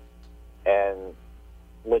force and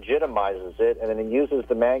legitimizes it, and then he uses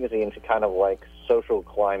the magazine to kind of like social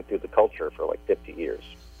climb through the culture for like 50 years,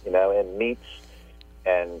 and meets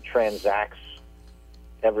and transacts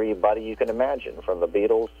everybody you can imagine, from the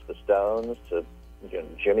Beatles to the Stones to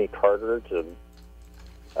Jimmy Carter to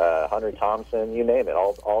Hunter Thompson, you name it,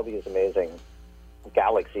 all these amazing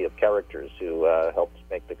galaxy of characters who helped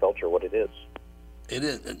make the culture what it is. It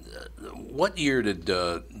is. What year did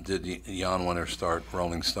Jan Wenner start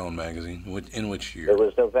Rolling Stone magazine? In which year? It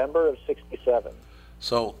was November of '67.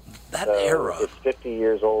 So that era. It's 50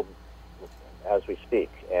 years old as we speak,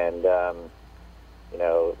 and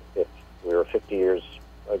if we were 50 years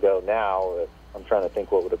ago now, I'm trying to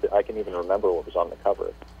think what would have been. I can even remember what was on the cover.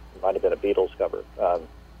 It might have been a Beatles cover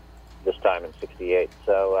this time in '68.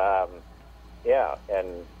 So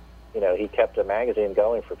and he kept a magazine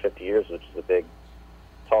going for 50 years, which is a big,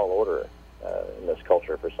 tall order in this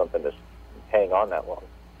culture for something to hang on that long.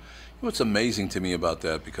 What's amazing to me about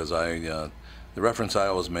that, because the reference I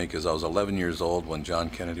always make is I was 11 years old when John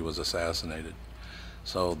Kennedy was assassinated.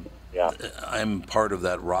 So I'm part of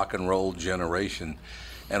that rock and roll generation,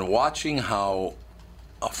 and watching how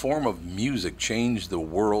a form of music changed the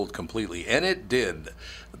world completely, and it did.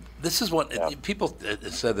 This is what people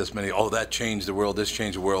said this many, that changed the world, this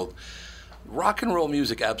changed the world. Rock and roll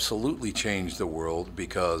music absolutely changed the world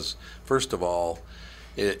because, first of all,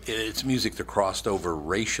 it's music that crossed over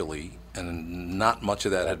racially, and not much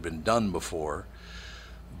of that had been done before.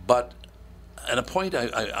 But and a point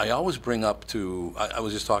I always bring up to, I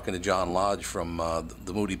was just talking to John Lodge from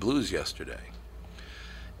the Moody Blues yesterday,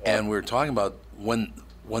 and we were talking about when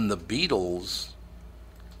the Beatles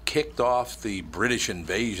kicked off the British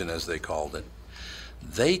invasion, as they called it,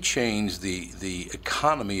 they changed the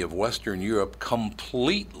economy of Western Europe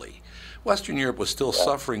completely. Western Europe was still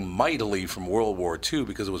suffering mightily from World War II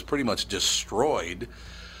because it was pretty much destroyed.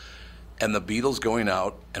 And the Beatles going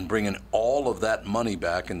out and bringing all of that money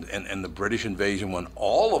back, and the British invasion, when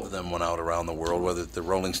all of them went out around the world, whether it's the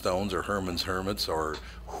Rolling Stones or Herman's Hermits or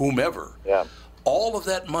whomever, all of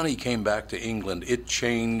that money came back to England. It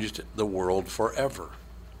changed the world forever.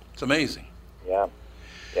 It's amazing. Yeah.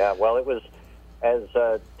 Well, it was, as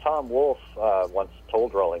Tom Wolfe once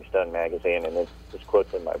told Rolling Stone magazine, and this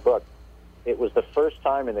quote's in my book, it was the first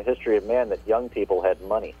time in the history of man that young people had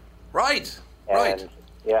money. Right.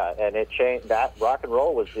 Yeah, and it changed. That rock and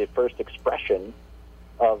roll was the first expression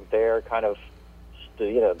of their kind of,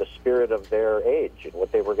 the spirit of their age and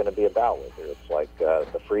what they were going to be about. Whether it's like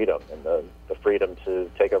the freedom and the freedom to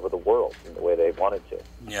take over the world in the way they wanted to.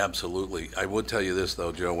 Yeah, absolutely. I would tell you this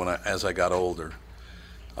though, Joe. As I got older,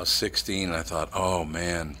 I was 16, and I thought, oh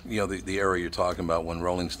man, the era you're talking about when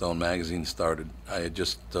Rolling Stone magazine started. I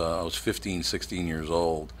was 15, 16 years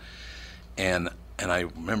old, and I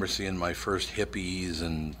remember seeing my first hippies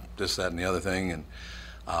and this, that, and the other thing. And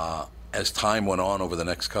as time went on over the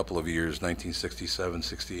next couple of years, 1967,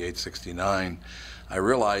 68, 69, I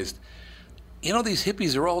realized, these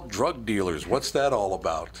hippies are all drug dealers. What's that all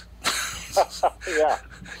about? Yeah.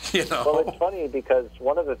 Well, it's funny because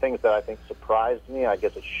one of the things that I think surprised me, I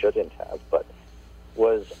guess it shouldn't have, but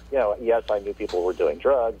was, yes, I knew people were doing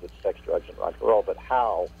drugs, it's sex, drugs, and rock and roll, but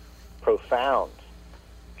how profound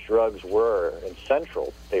drugs were and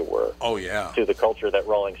central they were to the culture that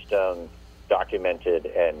Rolling Stone documented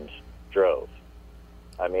and drove.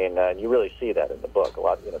 I mean, and you really see that in the book. A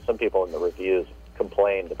lot, some people in the reviews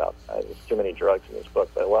complained about there's too many drugs in this book,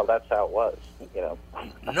 but well, that's how it was.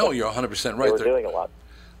 No, you're 100% right. They were doing a lot.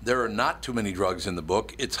 There are not too many drugs in the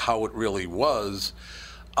book. It's how it really was.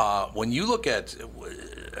 When you look at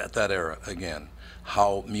that era again,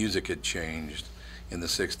 how music had changed in the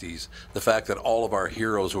 60s, the fact that all of our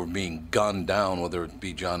heroes were being gunned down, whether it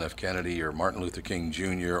be John F. Kennedy or Martin Luther King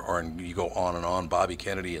Jr., or you go on and on, Bobby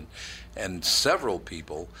Kennedy and several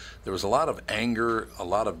people, there was a lot of anger, a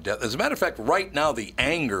lot of death. As a matter of fact, right now the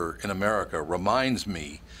anger in America reminds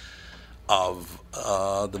me of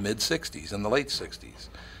the mid-'60s and the late 60s,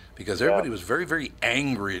 because everybody was very, very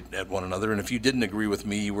angry at one another, and if you didn't agree with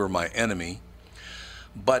me, you were my enemy.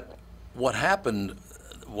 But what happened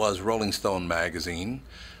was Rolling Stone magazine,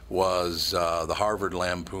 was the Harvard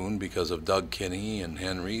Lampoon because of Doug Kinney and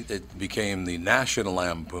Henry. It became the National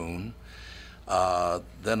Lampoon.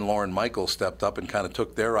 Then Lorne Michaels stepped up and kind of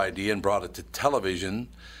took their idea and brought it to television.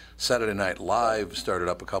 Saturday Night Live started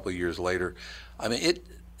up a couple of years later. I mean,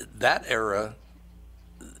 that era,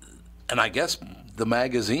 and I guess the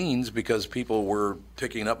magazines, because people were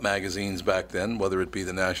picking up magazines back then, whether it be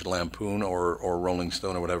the National Lampoon or Rolling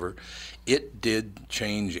Stone or whatever, it did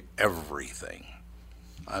change everything.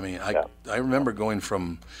 I mean, I remember going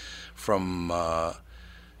from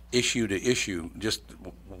issue to issue, just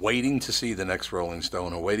waiting to see the next Rolling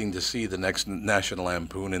Stone or waiting to see the next National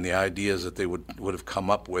Lampoon and the ideas that they would have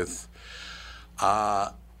come up with.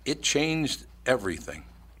 It changed everything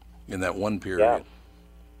in that one period. Yeah.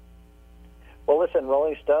 Well, listen,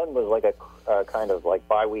 Rolling Stone was like a kind of like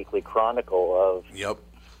biweekly chronicle of the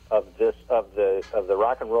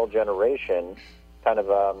rock and roll generation, kind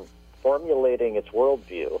of formulating its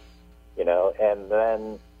worldview, and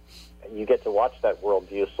then you get to watch that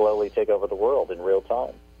worldview slowly take over the world in real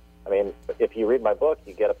time. I mean, if you read my book,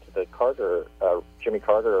 you get up to the Jimmy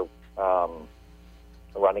Carter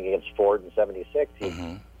running against Ford in '76.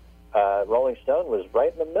 Rolling Stone was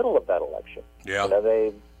right in the middle of that election. Yeah.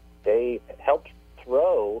 They helped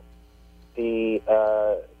throw the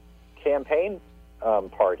campaign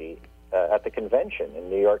party at the convention in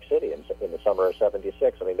New York City in the summer of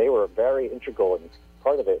 '76. I mean, they were very integral in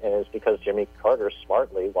part of it, and it's because Jimmy Carter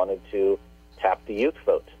smartly wanted to tap the youth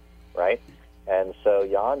vote, right? And so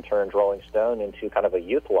Jan turned Rolling Stone into kind of a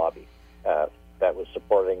youth lobby that was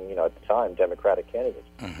supporting, at the time, Democratic candidates.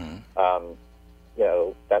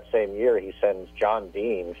 That same year, he sends John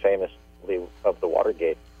Dean, famously of the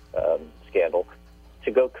Watergate scandal,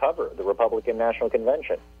 to go cover the Republican National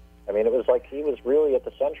Convention. I mean, it was like he was really at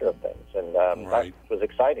the center of things, and that was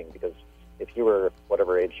exciting because if you were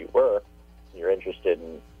whatever age you were, you're interested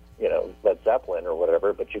in, Led Zeppelin or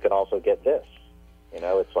whatever, but you can also get this.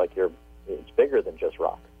 It's like it's bigger than just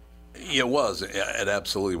rock. It was. It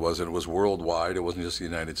absolutely was. It was worldwide. It wasn't just the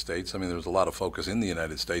United States. I mean, there was a lot of focus in the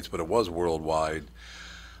United States, but it was worldwide.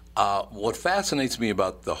 What fascinates me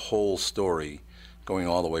about the whole story, going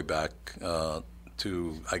all the way back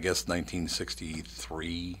to, I guess,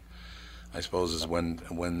 1963, I suppose, is when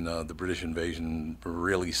the British invasion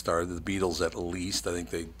really started. The Beatles, at least. I think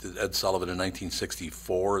they did Ed Sullivan in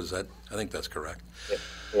 1964. I think that's correct.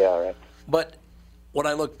 Yeah, right. But when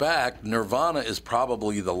I look back, Nirvana is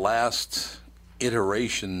probably the last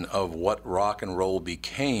iteration of what rock and roll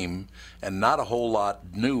became, and not a whole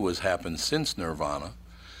lot new has happened since Nirvana.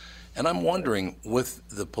 And I'm wondering, with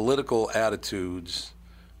the political attitudes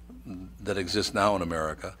that exist now in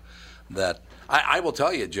America, that I will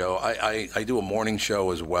tell you, Joe, I do a morning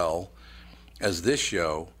show as well as this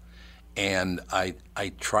show, and I'm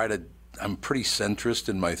pretty centrist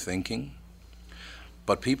in my thinking.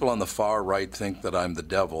 But people on the far right think that I'm the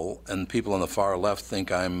devil, and people on the far left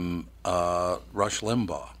think I'm Rush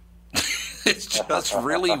Limbaugh. It's just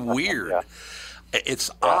really weird. Yeah. It's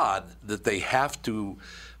odd that they have to,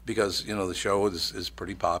 because the show is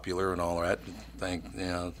pretty popular and all that.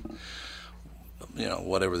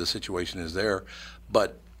 Whatever the situation is there,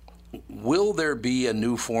 but will there be a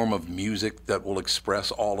new form of music that will express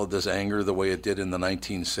all of this anger the way it did in the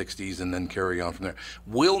 1960s and then carry on from there?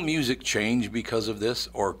 Will music change because of this,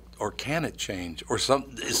 or can it change, or is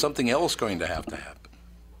something else going to happen?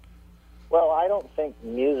 Well, I don't think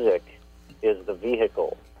music is the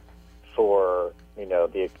vehicle for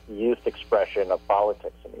the youth expression of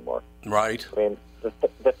politics anymore. Right. I mean,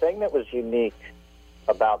 the thing that was unique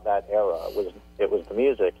about that era was the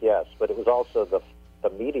music, yes, but it was also the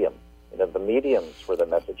medium. The mediums were the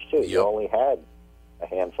message too. Yep. You only had a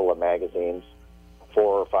handful of magazines, 4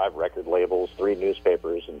 or 5 record labels, 3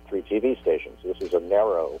 newspapers, and 3 TV stations. This is a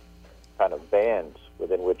narrow kind of band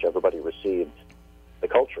within which everybody received the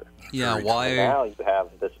culture. Yeah, why? And now you have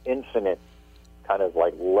this infinite kind of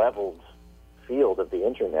like leveled field of the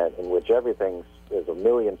internet in which there's a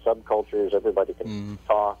million subcultures, everybody can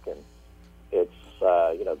talk, and it's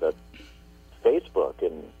the Facebook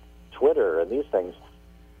and Twitter and these things,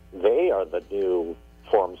 they are the new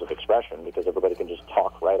forms of expression because everybody can just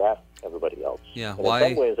talk right at everybody else. Yeah, and why?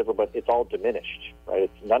 in some ways, it's all diminished,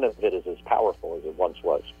 right? None of it is as powerful as it once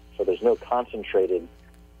was. So there's no concentrated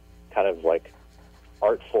kind of like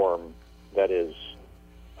art form that is,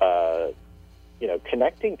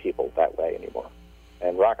 connecting people that way anymore.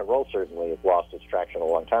 And rock and roll certainly has lost its traction a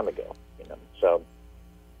long time ago. So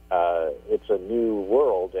it's a new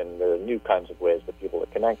world, and there are new kinds of ways that people are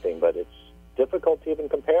connecting, but it's difficult to even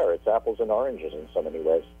compare. It's apples and oranges in so many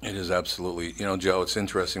ways. It is absolutely. Joe, it's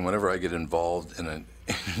interesting. Whenever I get involved in an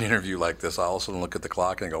interview like this, I also look at the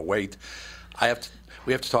clock and I go, wait, we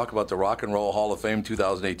have to talk about the Rock and Roll Hall of Fame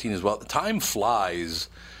 2018 as well. Time flies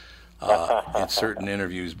in certain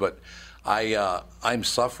interviews, but I'm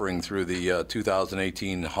suffering through the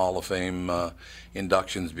 2018 Hall of Fame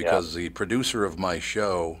inductions because the producer of my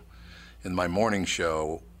show, in my morning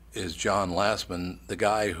show, is John Lastman, the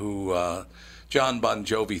guy who John Bon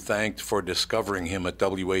Jovi thanked for discovering him at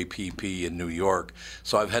WAPP in New York.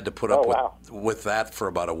 So I've had to put up with that for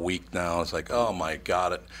about a week now. It's like, oh my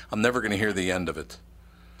God, I'm never going to hear the end of it.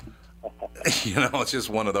 It's just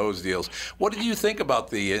one of those deals. What did you think about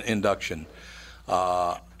the induction?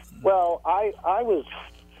 Well, I was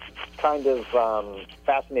kind of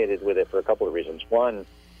fascinated with it for a couple of reasons. One,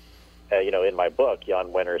 in my book, Jan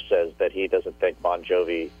Wenner says that he doesn't think Bon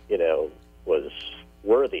Jovi, was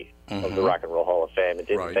worthy of the Rock and Roll Hall of Fame and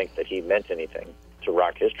didn't think that he meant anything to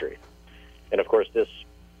rock history. And, of course, this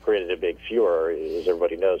created a big furor. As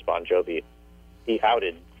everybody knows, Bon Jovi, he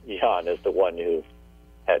outed Jan as the one who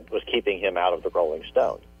was keeping him out of the Rolling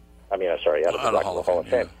Stone. Out of the Rock and Roll Hall of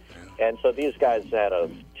Fame. Yeah. And so these guys had a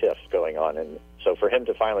tiff going on. And so for him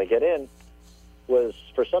to finally get in was,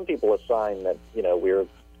 for some people, a sign that,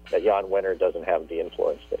 that Jan Wenner doesn't have the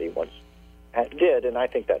influence that he once did, and I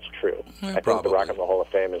think that's true. I think the Rock and Roll Hall of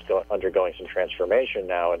Fame is undergoing some transformation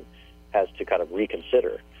now and has to kind of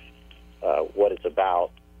reconsider what it's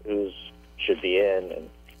about, who should be in, and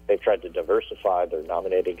they've tried to diversify their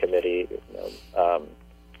nominating committee.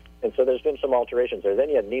 And so there's been some alterations there. Then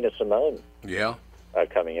you had Nina Simone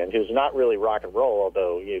coming in, who's not really rock and roll,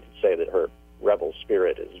 although you could say that her rebel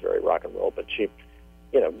spirit is very rock and roll. But she,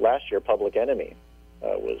 last year Public Enemy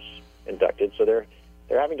was inducted, so they're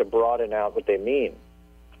having to broaden out what they mean,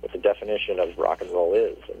 what the definition of rock and roll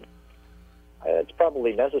is, and it's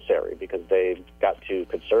probably necessary because they got too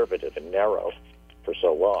conservative and narrow for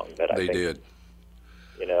so long that I think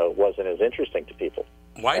it wasn't as interesting to people.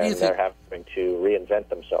 Why do you think they're having to reinvent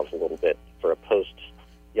themselves a little bit for a post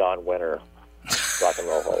Jan Wenner Rock and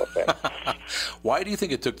Roll Hall of Fame. Why do you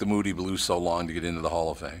think it took the Moody Blues so long to get into the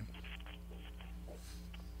Hall of Fame?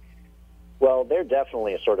 Well, they're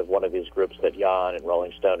definitely sort of one of these groups that Jan and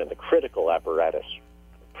Rolling Stone and the critical apparatus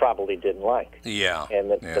probably didn't like. Yeah. And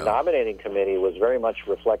the nominating committee was very much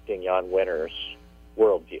reflecting Jan Wenner's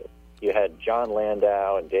worldview. You had John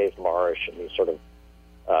Landau and Dave Marsh and these sort of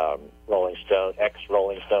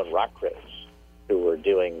ex-Rolling Stone rock critics who were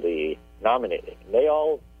doing the nominating. And they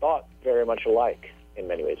all thought very much alike in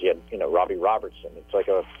many ways. You had, Robbie Robertson. It's like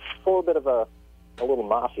a little bit of a little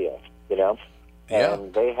mafia, Yeah.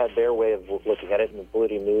 And they had their way of looking at it, and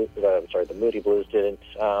the Moody Blues didn't,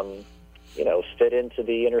 fit into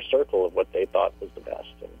the inner circle of what they thought was the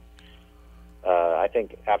best. And I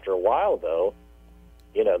think after a while, though,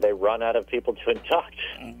 they run out of people to induct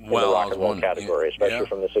in the rock and roll category, especially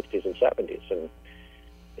from the 60s and 70s. And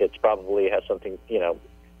it probably has something,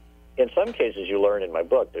 in some cases you learn in my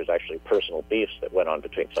book, there's actually personal beefs that went on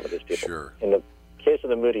between some of these people. Sure. In the case of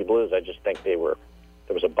the Moody Blues, I just think there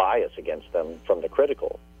was a bias against them from the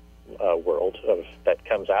critical world that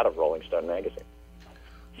comes out of Rolling Stone magazine.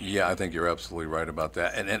 Yeah, I think you're absolutely right about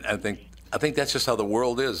that. And I think that's just how the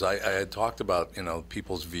world is. I had talked about,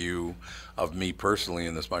 people's view of me personally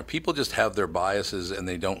in this market. People just have their biases and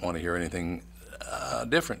they don't want to hear anything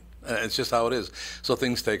different. It's just how it is. So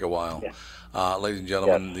things take a while. Yeah. Ladies and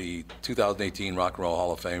gentlemen, the 2018 Rock and Roll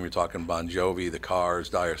Hall of Fame, we're talking Bon Jovi, The Cars,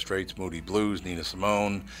 Dire Straits, Moody Blues, Nina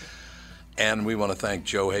Simone. And we want to thank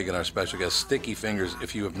Joe Hagan, our special guest. Sticky Fingers.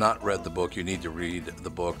 If you have not read the book, you need to read the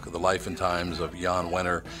book, The Life and Times of Jan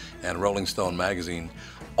Wenner and Rolling Stone magazine.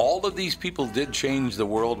 All of these people did change the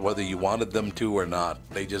world, whether you wanted them to or not.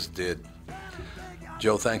 They just did.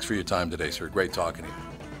 Joe, thanks for your time today, sir. Great talking to you.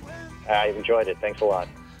 I've enjoyed it. Thanks a lot.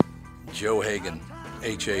 Joe Hagan,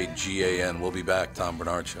 Hagan. We'll be back. Tom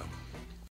Bernard Show.